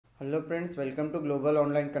Hello friends, welcome to global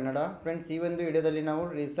online Kannada. Friends, ಈ ಒಂದು ವಿಡಿಯೋದಲ್ಲಿ ನಾವು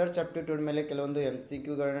ರಿಸರ್ಚ್ ಆಪ್ಟಿಟ್ಯೂಡ್ ಮೇಲೆ ಕೆಲವೊಂದು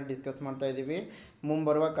MCQಗಳನ್ನ ಡಿಸ್ಕಸ್ ಮಾಡ್ತಾ ಇದ್ದೀವಿ.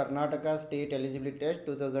 ಮುಂಬರುವ Karnataka state eligibility test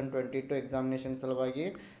 2022 examination ಸಲುವಾಗಿ.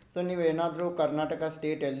 ಸೊ ನೀವೇನಾದರೂ ಕರ್ನಾಟಕ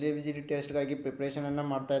ಸ್ಟೇಟ್ ಎಲಿಜಿಬಿಲಿಟಿ ಟೆಸ್ಟ್ಗಾಗಿ ಪ್ರಿಪ್ರೇಷನನ್ನು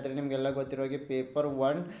ಮಾಡ್ತಾ ಇದ್ದರೆ ನಿಮಗೆಲ್ಲ ಗೊತ್ತಿರೋ ಹಾಗೆ ಪೇಪರ್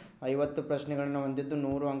 1 50 ಪ್ರಶ್ನೆಗಳನ್ನು ಹೊಂದಿದ್ದು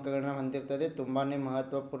 100 ಅಂಕಗಳನ್ನು ಹೊಂದಿರ್ತದೆ. ತುಂಬಾ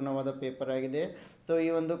ಮಹತ್ವಪೂರ್ಣವಾದ ಪೇಪರ್ ಆಗಿದೆ. ಸೊ ಈ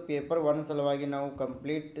ಒಂದು ಪೇಪರ್ 1 ಸಲುವಾಗಿ ನಾವು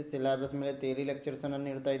ಕಂಪ್ಲೀಟ್ ಸಿಲೆಬಸ್ ಮೇಲೆ ಥಿಯರಿ ಲೆಕ್ಚರ್ಸನ್ನು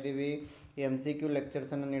ನೀಡ್ತಾ ಇದ್ದೀವಿ, MCQ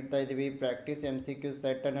ಲೆಕ್ಚರ್ಸನ್ನು ನೀಡ್ತಾ ಇದ್ದೀವಿ, ಪ್ರಾಕ್ಟೀಸ್ MCQ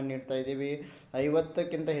ಸೆಟ್ಟನ್ನು ನೀಡ್ತಾ ಇದ್ದೀವಿ,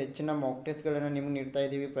 50ಕ್ಕಿಂತ ಹೆಚ್ಚಿನ ಮಾಕ್ ಟೆಸ್ಟ್ಗಳನ್ನು ನಿಮ್ಗೆ ನೀಡ್ತಾ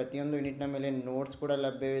ಇದ್ದೀವಿ. ಪ್ರತಿಯೊಂದು ಯೂನಿಟ್ನ ಮೇಲೆ ನೋಟ್ಸ್ ಕೂಡ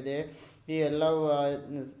ಲಭ್ಯವಿದೆ. ಈ ಎಲ್ಲ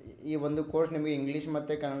ಈ ಒಂದು ಕೋರ್ಸ್ ನಿಮಗೆ ಇಂಗ್ಲೀಷ್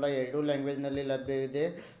ಮತ್ತು ಕನ್ನಡ ಎರಡೂ ಲ್ಯಾಂಗ್ವೇಜ್ನಲ್ಲಿ ಲಭ್ಯವಿದೆ.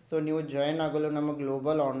 ಸೊ ನೀವು ಜಾಯ್ನ್ ಆಗಲು ನಮ್ಮ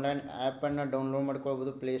ಗ್ಲೋಬಲ್ ಆನ್ಲೈನ್ ಆ್ಯಪನ್ನು ಡೌನ್ಲೋಡ್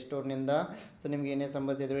ಮಾಡ್ಕೊಳ್ಬೋದು ಪ್ಲೇಸ್ಟೋರ್ನಿಂದ. ಸೊ ನಿಮ್ಗೆ ಏನೇ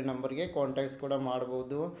ಸಮಸ್ಯೆ ಇದ್ದರೂ ಈ ನಂಬರ್ಗೆ ಕಾಂಟ್ಯಾಕ್ಟ್ಸ್ ಕೂಡ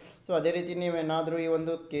ಮಾಡ್ಬೋದು. ಸೊ ಅದೇ ರೀತಿ ನೀವೇನಾದರೂ ಈ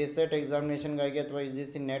ಒಂದು KSET ಎಕ್ಸಾಮಿನೇಷನ್ಗಾಗಿ ಅಥವಾ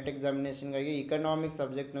UGC ನೆಟ್ ಎಕ್ಸಾಮಿನೇಷನ್ಗಾಗಿ ಇಕನಾಮಿಕ್ಸ್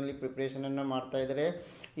ಸಬ್ಜೆಕ್ಟ್ನಲ್ಲಿ ಪ್ರಿಪ್ರೇಷನನ್ನು ಮಾಡ್ತಾ ಇದ್ದರೆ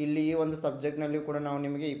ಇಲ್ಲಿ ಈ ಒಂದು ಸಬ್ಜೆಕ್ಟ್ನಲ್ಲಿ ಕೂಡ ನಾವು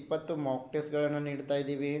ನಿಮಗೆ 20 ಮಾಕ್ ಟೆಸ್ಟ್ಗಳನ್ನು ನೀಡ್ತಾ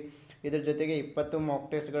ಇದ್ದೀವಿ. ಇದ್ರ ಜೊತೆಗೆ 20 ಮಾಕ್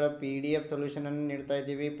ಟೆಸ್ಟ್ಗಳ PDF ಸೊಲ್ಯೂಷನನ್ನು ನೀಡ್ತಾ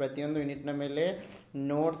ಇದ್ದೀವಿ. ಪ್ರತಿಯೊಂದು ಯೂನಿಟ್ನ ಮೇಲೆ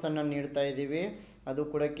ನೋಟ್ಸನ್ನು ನೀಡ್ತಾ ಇದ್ದೀವಿ. ಅದು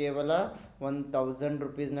ಕೂಡ ಕೇವಲ 1000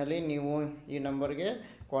 ರುಪೀಸ್ನಲ್ಲಿ ನೀವು ಈ ನಂಬರ್ಗೆ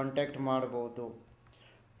ಕಾಂಟ್ಯಾಕ್ಟ್ ಮಾಡ್ಬೋದು.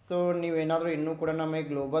 ಸೊ ನೀವೇನಾದರೂ ಇನ್ನೂ ಕೂಡ ನಮ್ಮ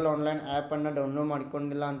ಗ್ಲೋಬಲ್ ಆನ್ಲೈನ್ ಆ್ಯಪನ್ನು ಡೌನ್ಲೋಡ್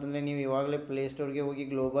ಮಾಡ್ಕೊಂಡಿಲ್ಲ ಅಂತಂದರೆ ನೀವು ಇವಾಗಲೇ ಪ್ಲೇಸ್ಟೋರ್ಗೆ ಹೋಗಿ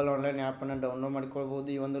ಗ್ಲೋಬಲ್ ಆನ್ಲೈನ್ ಆ್ಯಪನ್ನು ಡೌನ್ಲೋಡ್ ಮಾಡ್ಕೊಳ್ಬೋದು.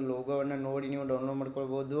 ಈ ಒಂದು ಲೋಗೋವನ್ನು ನೋಡಿ ನೀವು ಡೌನ್ಲೋಡ್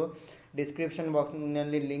ಮಾಡ್ಕೊಳ್ಬೋದು. ಡಿಸ್ಕ್ರಿಪ್ಷನ್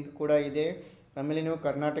ಬಾಕ್ಸ್ನಲ್ಲಿ ಲಿಂಕ್ ಕೂಡ ಇದೆ. ಆಮೇಲೆ ನೀವು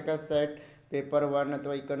ಕರ್ನಾಟಕ ಸೆಟ್ ಪೇಪರ್ 1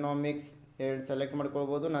 ಅಥವಾ ಇಕನಾಮಿಕ್ಸ್ ಸೆಲೆಕ್ಟ್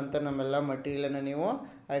ಮಾಡ್ಕೊಳ್ಬೋದು. ನಂತರ ನಮ್ಮೆಲ್ಲ ಮಟೀರಿಯಲನ್ನು ನೀವು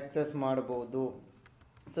ಆಕ್ಸೆಸ್ ಮಾಡ್ಬೋದು.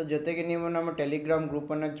 ಸೊ ಜೊತೆಗೆ ನೀವು ನಮ್ಮ ಟೆಲಿಗ್ರಾಮ್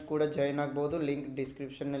ಗ್ರೂಪನ್ನು ಕೂಡ ಜಾಯ್ನ್ ಆಗ್ಬೋದು. Link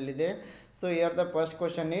ಡಿಸ್ಕ್ರಿಪ್ಷನ್ನಲ್ಲಿದೆ. So here the first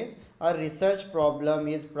question is, a research problem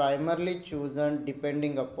is primarily chosen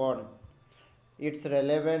depending upon its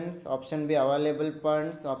relevance. Option B, available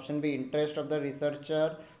funds. Option B, interest of the researcher.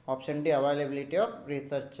 Option D, availability of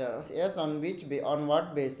researcher. Yes, on what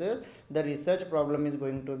basis the research problem is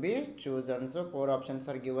going to be chosen. So 4 options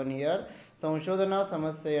are given here. ಸಂಶೋಧನಾ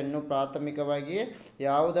ಸಮಸ್ಯೆಯನ್ನು ಪ್ರಾಥಮಿಕವಾಗಿ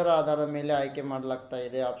ಯಾವುದರ ಆಧಾರದ ಮೇಲೆ ಆಯ್ಕೆ ಮಾಡಲಾಗ್ತಾ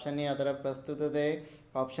ಇದೆ? Option A ಅದರ ಪ್ರಸ್ತುತತೆ,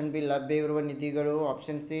 ಆಪ್ಷನ್ ಬಿ ಲಭ್ಯವಿರುವ ನಿಧಿಗಳು,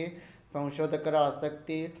 ಆಪ್ಷನ್ ಸಿ ಸಂಶೋಧಕರ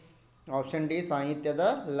ಆಸಕ್ತಿ, ಆಪ್ಷನ್ ಡಿ ಸಾಹಿತ್ಯದ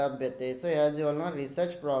ಲಭ್ಯತೆ. So as you all know,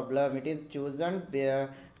 research problem it is chosen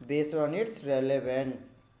based on its relevance.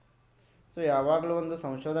 So ಯಾವಾಗಲೂ ಒಂದು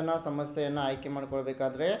ಸಂಶೋಧನಾ ಸಮಸ್ಯೆಯನ್ನು ಆಯ್ಕೆ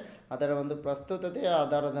ಮಾಡ್ಕೊಳ್ಬೇಕಾದ್ರೆ ಅದರ ಒಂದು ಪ್ರಸ್ತುತತೆಯ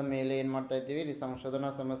ಆಧಾರದ ಮೇಲೆ ಏನು ಮಾಡ್ತಾ ಇದ್ದೀವಿ, ಈ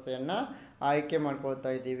ಸಂಶೋಧನಾ ಸಮಸ್ಯೆಯನ್ನು ಆಯ್ಕೆ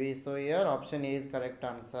ಮಾಡ್ಕೊಳ್ತಾ ಇದ್ದೀವಿ. So here option A is correct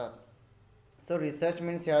answer. So research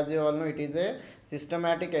means, as you all know, it is a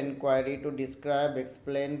systematic inquiry to describe,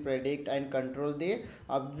 explain, predict and control the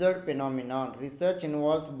observed phenomenon. Research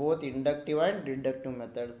involves both inductive and deductive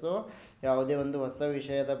methods. So ಯಾವುದೇ ಒಂದು ಹೊಸ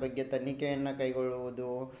ವಿಷಯದ ಬಗ್ಗೆ ತನಿಖೆಯನ್ನು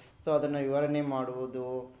ಕೈಗೊಳ್ಳುವುದು, so ಅದನ್ನು ವಿವರಣೆ ಮಾಡುವುದು,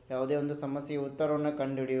 ಯಾವುದೇ ಒಂದು ಸಮಸ್ಯೆಯ ಉತ್ತರವನ್ನು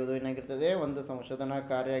ಕಂಡುಹಿಡಿಯುವುದು ಏನಾಗಿರ್ತದೆ, ಒಂದು ಸಂಶೋಧನಾ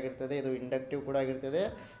ಕಾರ್ಯ ಆಗಿರ್ತದೆ. ಇದು ಇಂಡಕ್ಟಿವ್ ಕೂಡ ಆಗಿರ್ತದೆ,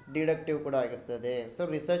 ಡಿಡಕ್ಟಿವ್ ಕೂಡ ಆಗಿರ್ತದೆ.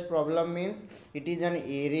 So research problem means it is an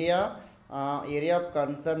area of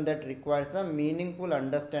concern that requires a meaningful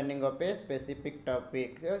understanding of a specific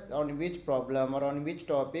topic. Yes, on which problem or on which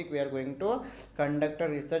topic we are going to conduct a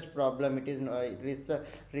research problem. It is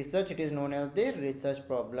research. It is known as the research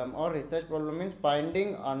problem. Or research problem means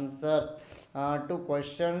finding answers to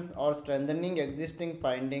questions or strengthening existing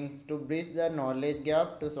findings to bridge the knowledge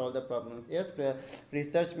gap to solve the problems. Yes,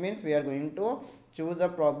 research means we are going to choose a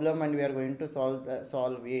problem and we are going to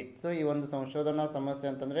solve it. So ಈ ಒಂದು ಸಂಶೋಧನಾ ಸಮಸ್ಯೆ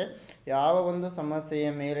ಅಂತಂದರೆ ಯಾವ ಒಂದು ಸಮಸ್ಯೆಯ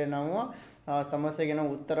ಮೇಲೆ ನಾವು ಸಮಸ್ಯೆಗೆ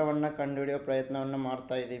ನಾವು ಉತ್ತರವನ್ನು ಕಂಡುಹಿಡಿಯೋ ಪ್ರಯತ್ನವನ್ನು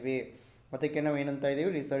ಮಾಡ್ತಾ ಇದ್ದೀವಿ, ಅದಕ್ಕೆ ನಾವು ಏನಂತ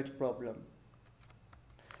ಇದ್ದೀವಿ, research problem.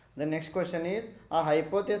 The next question is, a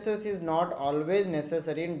hypothesis is not always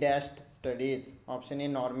necessary in dashed studies. Option A,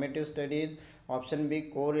 normative studies. Option B,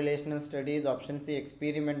 correlational studies. Option C,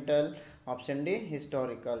 experimental. Option D,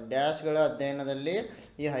 historical. ಡ್ಯಾಶ್ಗಳ ಅಧ್ಯಯನದಲ್ಲಿ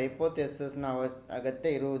ಈ ಹೈಪೋಥೆಸಿಸ್ನ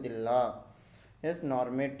ಅಗತ್ಯ ಇರುವುದಿಲ್ಲ. S,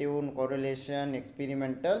 normative, correlation,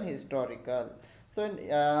 experimental, historical. So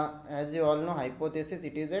as you all know, hypothesis,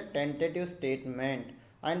 it is a tentative statement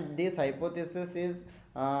and this hypothesis is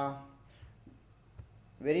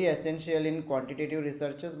very essential in quantitative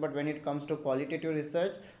researches, but when it comes to qualitative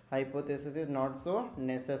research, hypothesis is not so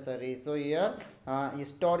necessary. So here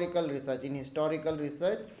historical research, in historical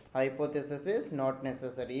research hypothesis is not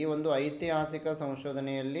necessary. ಈ ಒಂದು ಐತಿಹಾಸಿಕ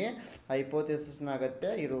ಸಂಶೋಧನೆಯಲ್ಲಿ ಹೈಪೋಥೆಸಿಸ್ನ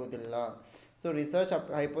ಅಗತ್ಯ ಇರುವುದಿಲ್ಲ. So research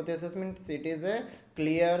hypothesis means it is a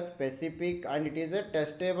clear, specific and it is a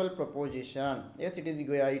testable proposition. Yes, it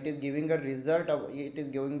is giving a result of, it is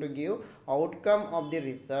going to give outcome of the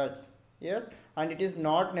research. Yes, and it is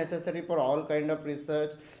not necessary for all kind of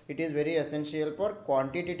research. It is very essential for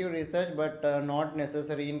quantitative research but not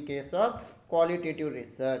necessary in case of qualitative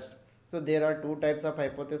research. So there are two types of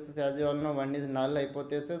hypothesis, as you all know. One is null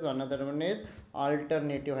hypothesis, another one is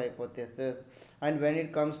alternative hypothesis. And when it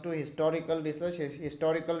comes to historical research,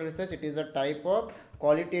 it is a type of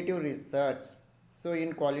qualitative research. So in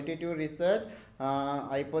qualitative research,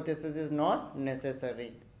 hypothesis is not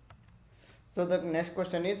necessary. So the next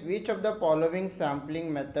question is, which of the following sampling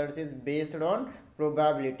methods is based on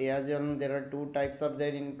probability? As you know, there are two types of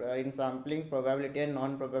there in sampling, probability and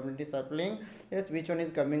non-probability sampling. Yes, which one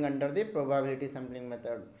is coming under the probability sampling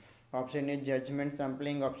method? Option A judgment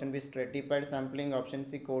sampling, option B stratified sampling, option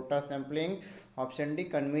C quota sampling, option D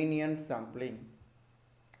convenience sampling.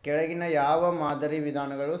 ಕೆಳಗಿನ ಯಾವ ಮಾದರಿ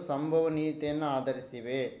ವಿಧಾನಗಳು ಸಂಭವನೀಯತೆಯನ್ನು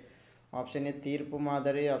ಆಧರಿಸಿವೆ? Option A ತೀರ್ಪು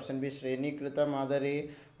ಮಾದರಿ, option B ಶ್ರೇಣೀಕೃತ ಮಾದರಿ,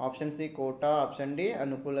 option C Kota, option D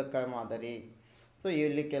ಅನುಕೂಲಕ ಮಾದರಿ. ಸೊ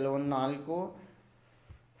ಇಲ್ಲಿ ಕೆಲವೊಂದು 4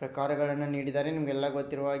 ಪ್ರಕಾರಗಳನ್ನು ನೀಡಿದ್ದಾರೆ. ನಿಮಗೆಲ್ಲ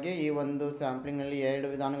ಗೊತ್ತಿರುವ ಹಾಗೆ ಈ ಒಂದು ಸ್ಯಾಂಪ್ಲಿಂಗ್ನಲ್ಲಿ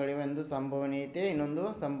 2 ವಿಧಾನಗಳಿವೆ. ಒಂದು ಸಂಭವನೀಯತೆ, ಇನ್ನೊಂದು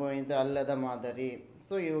ಸಂಭವನೀಯತೆ ಅಲ್ಲದ ಮಾದರಿ.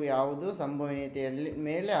 ಸೊ ಇವು ಯಾವುದು ಸಂಭವನೀಯತೆಯಲ್ಲಿ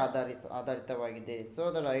ಮೇಲೆ ಆಧಾರಿತವಾಗಿದೆ.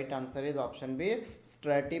 So the right answer is option B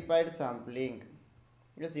stratified sampling.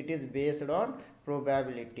 Yes, it is based on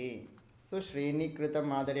probability. So ಶ್ರೇಣೀಕೃತ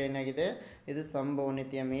ಮಾದರಿ ಏನಾಗಿದೆ, ಇದು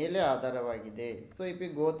ಸಂಭವನೀಯತೆಯ ಮೇಲೆ ಆಧಾರವಾಗಿದೆ. So if you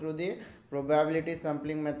go through the probability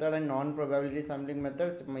sampling method and non-probability sampling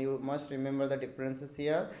methods, you must remember the differences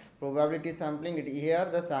here. Probability sampling, here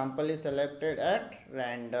the sample is selected at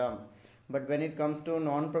random. But when it comes to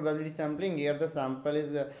non-probability sampling, here the sample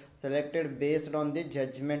is selected based on the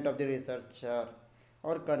judgment of the researcher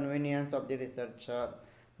or convenience of the researcher.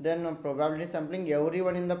 Then probability sampling,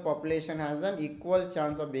 everyone in the population has an equal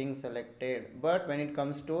chance of being selected. But when it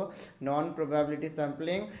comes to non-probability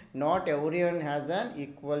sampling, not everyone has an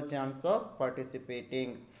equal chance of participating.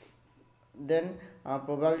 Then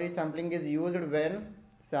probability sampling is used when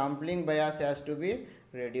sampling bias has to be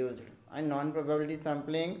reduced. And non-probability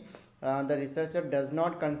sampling, the researcher does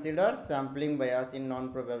not consider sampling bias in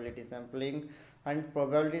non-probability sampling. And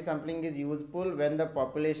probability sampling is useful when the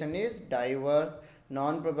population is diverse.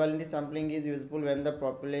 Non-probability sampling is useful when the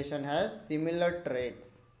population has similar traits.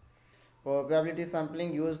 Probability sampling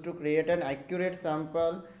used to create an accurate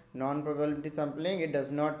sample. Non-probability sampling, it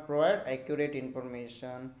does not provide accurate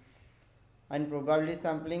information. And probability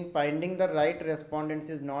sampling, finding the right respondents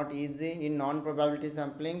is not easy. In non-probability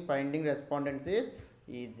sampling, finding respondents is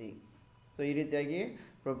easy. So ಈ ರೀತಿಯಾಗಿ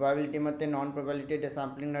probability ಮತ್ತು non probability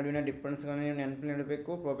sampling ನಡುವಿನ ಡಿಫ್ರೆನ್ಸ್ಗಳನ್ನು ನೀವು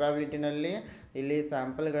ನೆನಪಿನಲ್ಲಿಡಬೇಕು. ಪ್ರೊಬ್ಯಾಬಿಲಿಟಿನಲ್ಲಿ ಇಲ್ಲಿ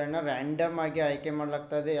ಸ್ಯಾಂಪಲ್ಗಳನ್ನು random ಆಗಿ ಆಯ್ಕೆ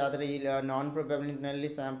ಮಾಡಲಾಗ್ತದೆ. ಆದರೆ ಈ ನಾನ್ ಪ್ರೊಬ್ಯಾಬಿಲಿಟಿನಲ್ಲಿ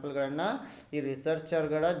ಸ್ಯಾಂಪಲ್ಗಳನ್ನು ಈ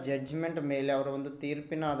ರಿಸರ್ಚರ್ಗಳ ಜಡ್ಜ್ಮೆಂಟ್ ಮೇಲೆ, ಅವರ ಒಂದು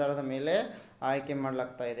ತೀರ್ಪಿನ ಆಧಾರದ ಮೇಲೆ ಆಯ್ಕೆ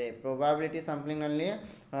ಮಾಡಲಾಗ್ತಾ ಇದೆ. ಪ್ರೊಬ್ಯಾಬಿಲಿಟಿ ಸ್ಯಾಂಪ್ಲಿಂಗ್ನಲ್ಲಿ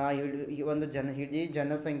ಒಂದು ಇಡೀ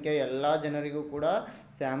ಜನಸಂಖ್ಯೆ ಎಲ್ಲ ಜನರಿಗೂ ಕೂಡ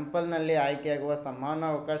ಸ್ಯಾಂಪಲ್ನಲ್ಲಿ ಆಯ್ಕೆಯಾಗುವ ಸಮಾನ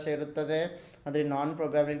ಅವಕಾಶ ಇರುತ್ತದೆ. ಆದರೆ ನಾನ್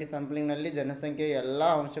ಪ್ರೊಬ್ಯಾಬಿಲಿಟಿ ಸ್ಯಾಂಪ್ಲಿಂಗ್ನಲ್ಲಿ ಜನಸಂಖ್ಯೆಯ ಎಲ್ಲ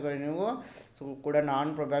ಅಂಶಗಳಿಗೂ ಕೂಡ ನಾನ್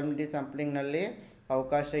ಪ್ರೊಬ್ಯಾಬಿಲಿಟಿ ಸ್ಯಾಂಪ್ಲಿಂಗ್ನಲ್ಲಿ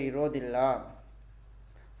ಅವಕಾಶ ಇರೋದಿಲ್ಲ.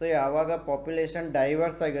 ಸೊ ಯಾವಾಗ ಪಾಪ್ಯುಲೇಷನ್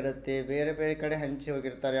ಡೈವರ್ಸ್ ಆಗಿರುತ್ತೆ, ಬೇರೆ ಬೇರೆ ಕಡೆ ಹಂಚಿ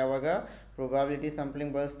ಹೋಗಿರ್ತಾರೆ, ಯಾವಾಗ ಪ್ರೊಬ್ಯಾಬಿಲಿಟಿ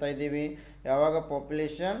ಸ್ಯಾಂಪ್ಲಿಂಗ್ ಬಳಸ್ತಾ ಇದ್ದೀವಿ. ಯಾವಾಗ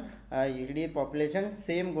ಇಡೀ ಪಾಪ್ಯುಲೇಷನ್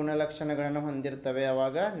ಸೇಮ್ ಗುಣಲಕ್ಷಣಗಳನ್ನು ಹೊಂದಿರ್ತವೆ,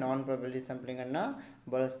 ಆವಾಗ ನಾನ್ ಪ್ರೊಬ್ಯಾಬಿಲಿಟಿ ಸ್ಯಾಂಪ್ಲಿಂಗನ್ನು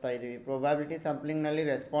ಬಳಸ್ತಾ ಇದ್ದೀವಿ. ಪ್ರೊಬ್ಯಾಬಿಲಿಟಿ ಸ್ಯಾಂಪ್ಲಿಂಗ್ನಲ್ಲಿ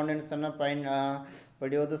ರೆಸ್ಪಾಂಡೆಂಟ್ಸನ್ನು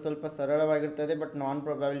ಪಡೆಯೋದು ಸ್ವಲ್ಪ ಸರಳವಾಗಿರ್ತದೆ. ಬಟ್ ನಾನ್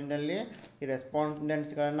ಪ್ರೊಬ್ಯಾಬಿಲಿಟಿನಲ್ಲಿ ಈ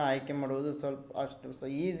ರೆಸ್ಪಾಂಡೆಂಟ್ಸ್ಗಳನ್ನು ಆಯ್ಕೆ ಮಾಡುವುದು ಸ್ವಲ್ಪ ಅಷ್ಟು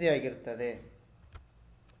ಈಸಿಯಾಗಿರ್ತದೆ.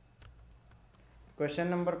 Question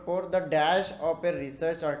number 4. The dash of a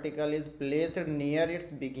research article is placed near its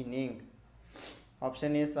beginning.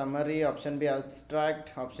 Option A summary, option B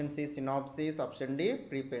abstract, option C synopsis, option D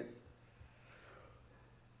preface.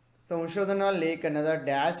 ಸಂಶೋಧನಾ ಲೇಖನದ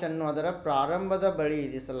ಡ್ಯಾಶ್ ಅನ್ನು ಅದರ ಪ್ರಾರಂಭದ ಬಳಿ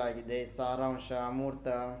ಇರಿಸಲಾಗಿದೆ. ಸಾರಾಂಶ, ಅಮೂರ್ತ,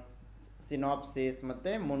 ಸಿನಾಪ್ಸಿಸ್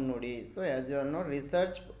ಮತ್ತು ಮುನ್ನುಡಿ. So as you all know,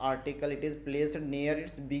 research article it is placed near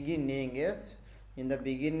it's beginning. S, in the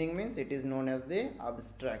beginning means it is known as the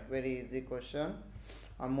abstract. Very easy question.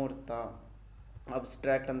 ಅಮೂರ್ತ,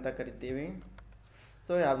 abstract ಅಂತ ಕರಿತೀವಿ.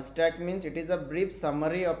 So abstract means it is a brief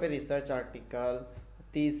summary of a research article,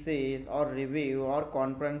 thesis or review or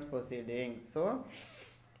conference proceedings. So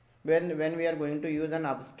when we are going to use an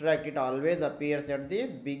abstract, it always appears at the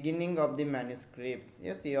beginning of the manuscript.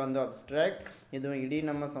 Yes, ಈ ಒಂದು abstract ಇದು ಇಡೀ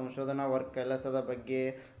ನಮ್ಮ ಸಂಶೋಧನಾ ಕೆಲಸದ ಬಗ್ಗೆ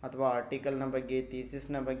ಅಥವಾ ಆರ್ಟಿಕಲ್ನ ಬಗ್ಗೆ,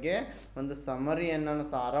 ಥೀಸಿಸ್ನ ಬಗ್ಗೆ ಒಂದು ಸಮರಿಯನ್ನು,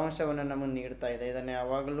 ಸಾರಾಂಶವನ್ನು ನಮಗೆ ನೀಡ್ತಾ ಇದೆ. ಇದನ್ನು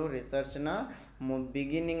ಯಾವಾಗಲೂ ರಿಸರ್ಚ್ನ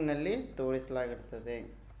ಬಿಗಿನಿಂಗ್ನಲ್ಲಿ ತೋರಿಸಲಾಗಿರ್ತದೆ.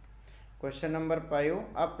 Question number 5.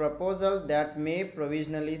 A proposal that may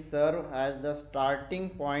provisionally serve as the starting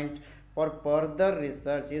point for further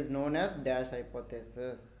research is known as dash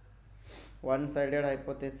hypothesis. One-sided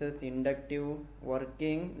hypothesis, inductive,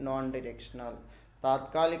 working, non-directional.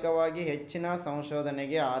 ತಾತ್ಕಾಲಿಕವಾಗಿ ಹೆಚ್ಚಿನ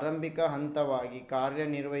ಸಂಶೋಧನೆಗೆ ಆರಂಭಿಕ ಹಂತವಾಗಿ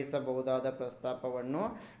ಕಾರ್ಯನಿರ್ವಹಿಸಬಹುದಾದ ಪ್ರಸ್ತಾಪವನ್ನು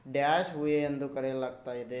ಡ್ಯಾಶ್ ಊಹೆ ಎಂದು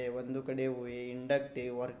ಕರೆಯಲಾಗ್ತಾ ಇದೆ. ಒಂದು ಕಡೆ ಊಹೆ,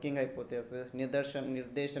 ಇಂಡಕ್ಟಿವ್, ವರ್ಕಿಂಗ್ ಹೈಪೋಥೆಸಿಸ್,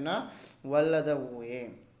 ನಿರ್ದೇಶನವಲ್ಲದ ಊಹೆ.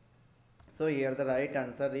 So here the right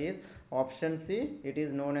answer is option C. It is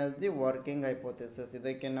known as the working hypothesis.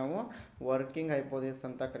 ಇದಕ್ಕೆ ನಾವು ವರ್ಕಿಂಗ್ ಹೈಪೋಥೆಸಿಸ್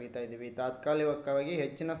ಅಂತ ಕರಿತಾ ಇದ್ದೀವಿ. ತಾತ್ಕಾಲಿಕವಾಗಿ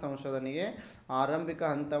ಹೆಚ್ಚಿನ ಸಂಶೋಧನೆಗೆ ಆರಂಭಿಕ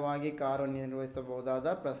ಹಂತವಾಗಿ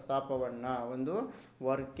ಕಾರ್ಯನಿರ್ವಹಿಸಬಹುದಾದ ಪ್ರಸ್ತಾಪವನ್ನು ಒಂದು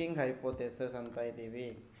ವರ್ಕಿಂಗ್ ಹೈಪೋಥೆಸಿಸ್ ಅಂತ ಇದ್ದೀವಿ.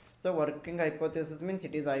 So working hypothesis means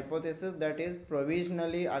it is hypothesis that is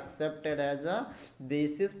provisionally accepted as a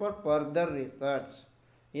basis for further research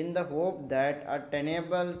in the hope that a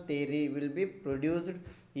tenable theory will be produced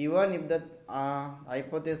even if the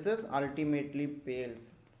hypothesis ultimately fails.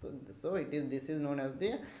 So this is known as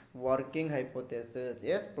the working hypothesis.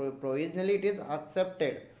 Yes, provisionally it is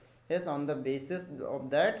accepted, yes, on the basis of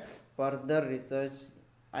that further research,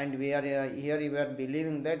 and we are here we are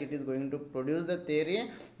believing that it is going to produce the theory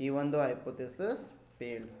even though hypothesis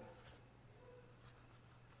fails.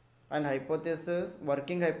 And hypothesis,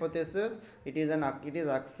 working hypothesis, it is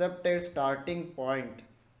accepted starting point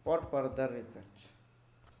for further research.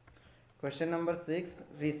 Question number 6.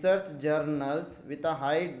 Research journals with a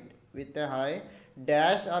high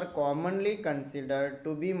dash are commonly considered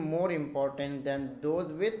to be more important than those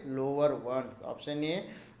with lower ones. Option A,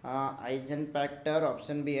 Eigen factor.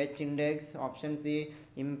 Option B, H index. Option C,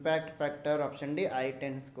 impact factor. Option D,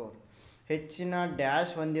 I-10 score. ಹೆಚ್ಚಿನ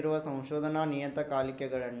dash ಹೊಂದಿರುವ ಸಂಶೋಧನಾ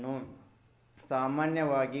ನಿಯತಕಾಲಿಕೆಗಳನ್ನು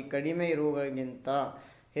ಸಾಮಾನ್ಯವಾಗಿ ಕಡಿಮೆ ಇರುವಗಳಿಗಿಂತ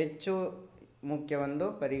ಹೆಚ್ಚು ಮುಖ್ಯವೆಂದು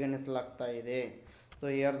ಪರಿಗಣಿಸಲಾಗ್ತಾ ಇದೆ. So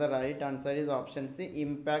here the right answer is option C,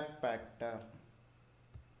 impact factor.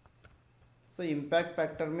 So impact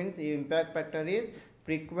factor means impact factor is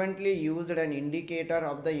frequently used an indicator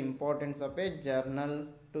of the importance of a journal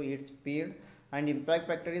to its field, and impact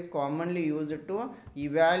factor is commonly used to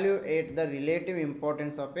evaluate the relative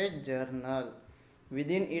importance of a journal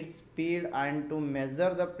within its field and to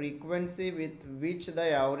measure the frequency with which the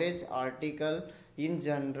average article in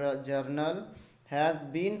journal has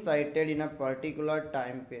been cited in a particular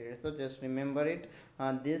time period. So just remember it,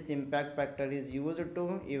 this impact factor is used to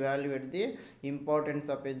evaluate the importance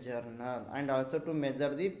of a journal and also to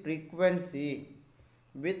measure the frequency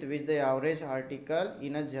with which the average article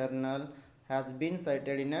in a journal has been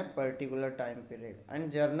cited in a particular time period.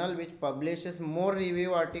 And journal which publishes more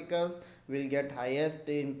review articles will get highest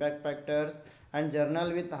impact factors, and journal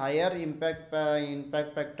with higher impact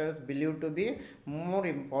factors believed to be more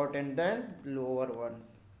important than lower ones.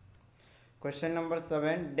 Question number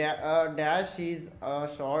 7. Dash is a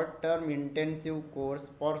short-term intensive course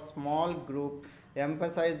for small group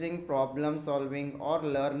emphasizing problem solving or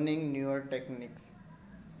learning newer techniques.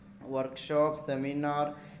 Workshop, seminar,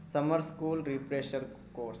 summer school, refresher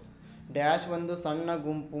course. Dash ಒಂದು ಸಣ್ಣ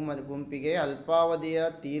ಗುಂಪಿಗೆ ಅಲ್ಪಾವಧಿಯ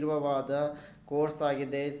ತೀವ್ರವಾದ course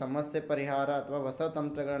ಆಗಿದೆ. ಸಮಸ್ಯೆ ಪರಿಹಾರ ಅಥವಾ ಹೊಸ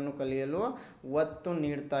ತಂತ್ರಗಳನ್ನು ಕಲಿಯಲು ಒತ್ತು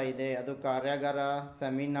ನೀಡ್ತಾ ಇದೆ. ಅದು ಕಾರ್ಯಾಗಾರ,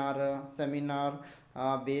 ಸೆಮಿನಾರ್,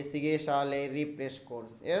 ಬೇಸಿಗೆ ಶಾಲೆ, refresh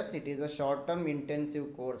course. S, it is a short term intensive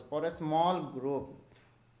course for A small group.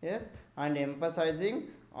 S, and emphasising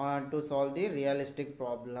to solve the realistic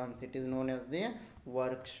problems. It is known as the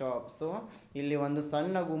workshop. So ಇಲ್ಲಿ ಒಂದು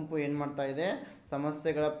ಸಣ್ಣ ಗುಂಪು ಏನು ಮಾಡ್ತಾ ಇದೆ,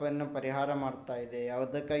 ಸಮಸ್ಯೆಗಳನ್ನು ಪರಿಹಾರ ಮಾಡ್ತಾ ಇದೆ,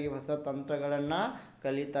 ಯಾವುದಕ್ಕಾಗಿ ಹೊಸ ತಂತ್ರಗಳನ್ನು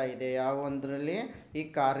ಕಲಿತಾ ಇದೆ, ಯಾವೊಂದರಲ್ಲಿ, ಈ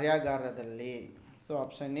ಕಾರ್ಯಾಗಾರದಲ್ಲಿ. ಸೊ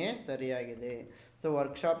ಆಪ್ಷನ್ ಎ ಸರಿಯಾಗಿದೆ. So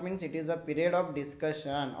workshop means it is a period of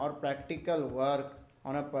discussion R practical work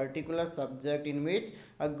on a particular subject in which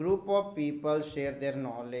a group of people share their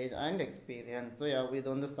knowledge and experience. So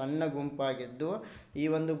ಇದೊಂದು ಸಣ್ಣ ಗುಂಪಾಗಿದ್ದು ಈ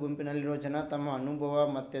ಒಂದು ಗುಂಪಿನಲ್ಲಿರೋ ಜನ ತಮ್ಮ ಅನುಭವ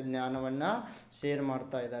ಮತ್ತು ಜ್ಞಾನವನ್ನು ಶೇರ್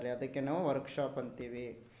ಮಾಡ್ತಾ ಇದ್ದಾರೆ, ಅದಕ್ಕೆ ನಾವು ವರ್ಕ್ಶಾಪ್ ಅಂತೀವಿ.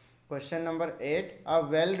 Question number 8. A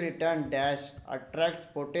well-written dash attracts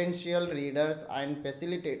potential readers and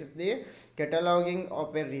facilitates the cataloging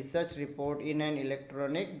of a research report in an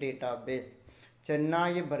electronic database.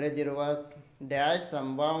 ಚೆನ್ನಾಗಿ ಬರೆದಿರುವ ಡ್ಯಾಶ್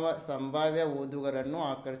ಸಂಭಾವ್ಯ ಓದುಗರನ್ನು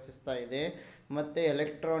ಆಕರ್ಷಿಸ್ತಾ ಇದೆ ಮತ್ತು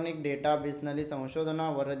ಎಲೆಕ್ಟ್ರಾನಿಕ್ ಡೇಟಾಬೇಸ್ನಲ್ಲಿ ಸಂಶೋಧನಾ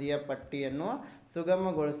ವರದಿಯ ಪಟ್ಟಿಯನ್ನು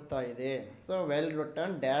ಸುಗಮಗೊಳಿಸ್ತಾ ಇದೆ. So well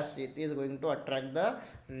return dash it is going to attract the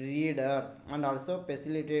readers and also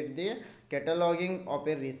facilitate the cataloging of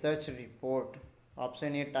a research report.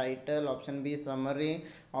 Option A title, option B summary,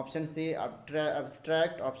 option C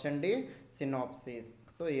abstract, option D synopsis.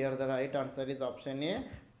 So here the right answer is option A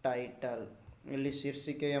title. ಇಲ್ಲಿ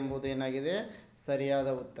ಶೀರ್ಷಿಕೆ ಎಂಬುದು ಏನಾಗಿದೆ, ಸರಿಯಾದ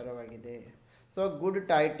ಉತ್ತರವಾಗಿದೆ. So good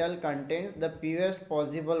title contains the fewest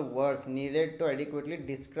possible words needed to adequately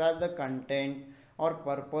describe the content or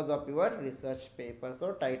purpose of your research paper. So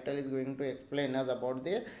title is going to explain us about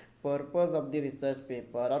the purpose of the research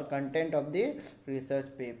paper or content of the research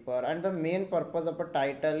paper, and the main purpose of a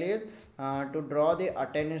title is to draw the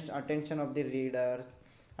attention of the readers,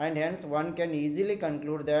 and hence one can easily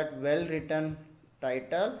conclude that well written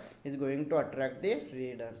title is going to attract the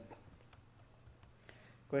readers.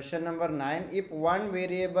 Question number 9. If one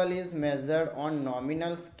variable is measured on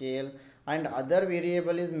nominal scale and other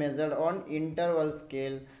variable is measured on interval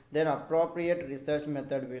scale, then appropriate research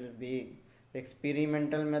method will be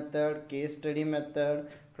experimental method, case study method,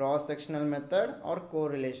 cross sectional method or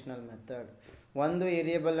correlational method. ಒಂದು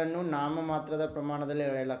ವೇರಿಯೇಬಲನ್ನು ನಾಮಮಾತ್ರದ ಪ್ರಮಾಣದಲ್ಲಿ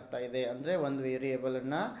ಹೇಳಲಾಗ್ತಾ ಇದೆ, ಅಂದರೆ ಒಂದು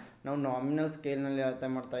ವೇರಿಯೇಬಲನ್ನು ನಾವು nominal ಸ್ಕೇಲ್ನಲ್ಲಿ ಅಳತೆ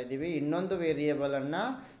ಮಾಡ್ತಾ ಇದ್ದೀವಿ, ಇನ್ನೊಂದು ವೇರಿಯೇಬಲನ್ನು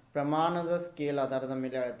ಪ್ರಮಾಣದ ಸ್ಕೇಲ್ ಆಧಾರದ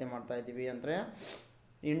ಮೇಲೆ ಅಳತೆ ಮಾಡ್ತಾ ಇದ್ದೀವಿ, ಅಂದರೆ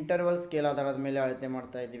ಇಂಟರ್ವಲ್ ಸ್ಕೇಲ್ ಆಧಾರದ ಮೇಲೆ ಅಳತೆ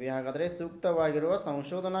ಮಾಡ್ತಾ ಇದ್ದೀವಿ. ಹಾಗಾದರೆ ಸೂಕ್ತವಾಗಿರುವ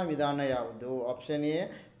ಸಂಶೋಧನಾ ವಿಧಾನ ಯಾವುದು? ಆಪ್ಷನ್ ಎ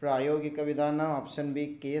ಪ್ರಾಯೋಗಿಕ ವಿಧಾನ, ಆಪ್ಷನ್ ಬಿ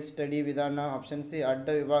ಕೇಸ್ ಸ್ಟಡಿ ವಿಧಾನ, ಆಪ್ಷನ್ ಸಿ ಅಡ್ಡ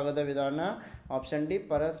ವಿಭಾಗದ ವಿಧಾನ, ಆಪ್ಷನ್ ಡಿ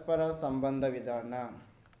ಪರಸ್ಪರ ಸಂಬಂಧ ವಿಧಾನ.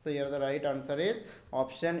 So here the right answer is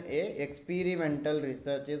option A, experimental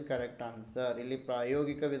research is correct answer. ಇಲ್ಲಿ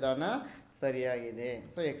ಪ್ರಾಯೋಗಿಕ ವಿಧಾನ ಸರಿಯಾಗಿದೆ.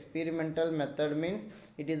 So experimental method means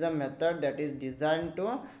it is a method that is designed to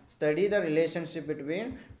study the relationship between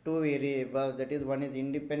two variables, that is one is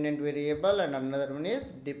independent variable and another one is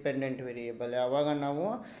dependent variable. ಯಾವಾಗ ನಾವು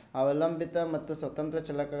ಅವಲಂಬಿತ ಮತ್ತು ಸ್ವತಂತ್ರ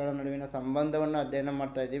ಚಲಕಗಳ ನಡುವಿನ ಸಂಬಂಧವನ್ನು ಅಧ್ಯಯನ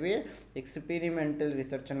ಮಾಡ್ತಾ ಇದ್ದೀವಿ, ಎಕ್ಸ್ಪೆರಿಮೆಂಟಲ್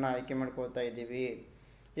ರಿಸರ್ಚನ್ನು ಆಯ್ಕೆ ಮಾಡ್ಕೊಳ್ತಾ ಇದ್ದೀವಿ.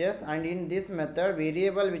 Yes, and in this method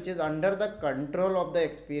variable which is under the control of the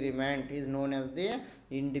experiment is known as the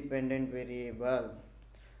independent variable.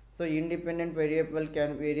 So independent variable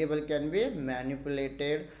can be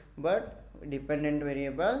manipulated, but dependent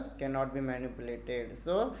variable cannot be manipulated.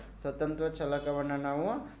 So ಸ್ವತಂತ್ರ ಚಲಕವನ್ನು ನಾವು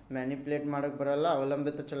manipulate ಮಾಡೋಕ್ಕೆ ಬರಲ್ಲ,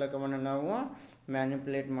 ಅವಲಂಬಿತ ಚಲಕವನ್ನು ನಾವು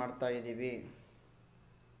manipulate ಮಾಡ್ತಾ ಇದ್ದೀವಿ.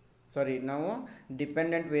 ನಾವು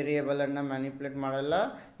dependent ವೇರಿಯೇಬಲನ್ನು manipulate ಮಾಡಲ್ಲ,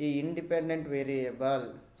 ಈ ಇಂಡಿಪೆಂಡೆಂಟ್ ವೇರಿಯೇಬಲ್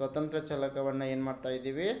ಸ್ವತಂತ್ರ ಚಲಕವನ್ನು ಏನು ಮಾಡ್ತಾ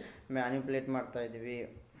ಇದ್ದೀವಿ, ಮ್ಯಾನಿಪುಲೇಟ್ ಮಾಡ್ತಾ ಇದ್ದೀವಿ.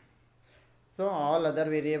 So all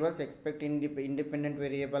other variables expect independent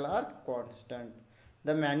variable are constant.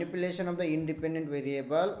 The manipulation of the independent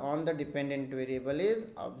variable on the dependent variable is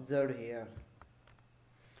observed here.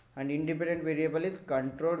 And independent variable is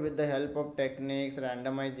controlled with the help of techniques,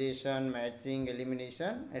 randomization, matching,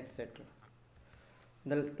 elimination, etc.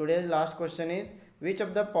 Today's last question is, which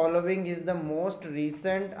of the following is the most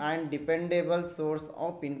recent and dependable source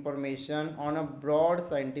of information on a broad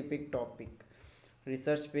scientific topic?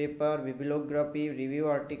 Research paper, bibliography, review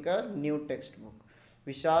article, new textbook.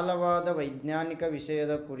 ವಿಶಾಲವಾದ ವೈಜ್ಞಾನಿಕ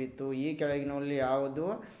ವಿಷಯದ ಕುರಿತು ಈ ಕೆಳಗಿನಲ್ಲಿ ಯಾವುದು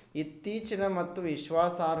ಇತ್ತೀಚಿನ ಮತ್ತು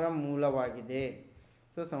ವಿಶ್ವಾಸಾರ್ಹ ಮೂಲವಾಗಿದೆ?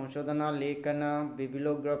 ಸೊ ಸಂಶೋಧನಾ ಲೇಖನ,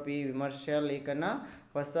 ಬಿಬ್ಲಿಯೋಗ್ರಫಿ, ವಿಮರ್ಶಾ ಲೇಖನ,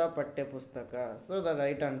 ಹೊಸ ಪಠ್ಯಪುಸ್ತಕ. So the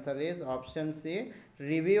right answer is option C,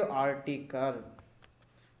 review article,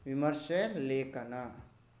 ವಿಮರ್ಶೆ ಲೇಖನ.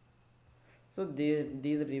 So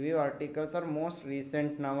these review articles are most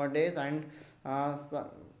recent nowadays, and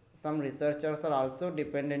some researchers are also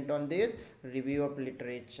dependent on this review of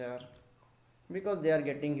literature because they are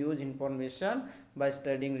getting huge information by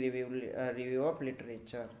studying review of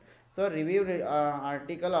literature. So review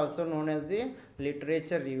article also known as the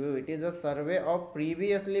literature review. It is a survey of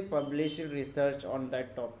previously published research on that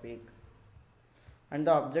topic. And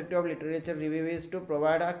the objective of literature review is to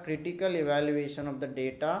provide a critical evaluation of the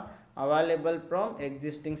data available from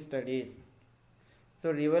existing studies. So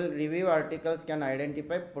review articles can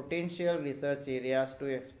identify potential research areas to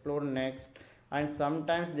explore next, and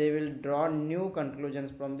sometimes they will draw new conclusions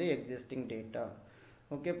from the existing data.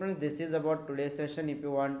 Okay friends, this is about today's session. If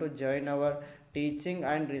you want to join our teaching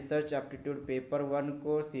and research aptitude paper 1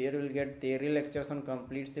 course, here you will get theory lectures on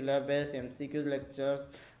complete syllabus, MCQs lectures,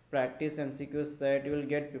 practice MCQs SET, you will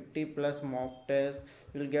get 50 plus mock tests,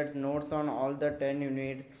 you will get notes on all the 10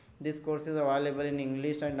 units. This course is available in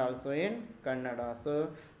English and also in Kannada. So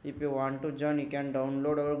if you want to join, you can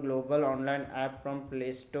download our Global Online app from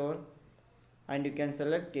Play Store, and you can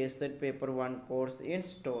select case set paper 1 course in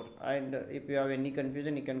store. And if you have any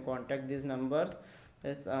confusion, you can contact these numbers.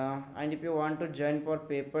 Yes, and if you want to join for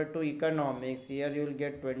paper 2 economics, here you will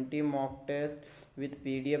get 20 mock tests with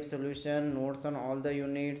PDF solution, notes on all the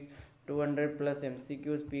units, 200 plus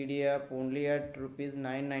MCQs PDF only at rupees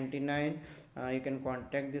 999. You can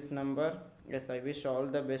contact this number. Yes, I wish all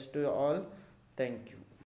the best to all. Thank you.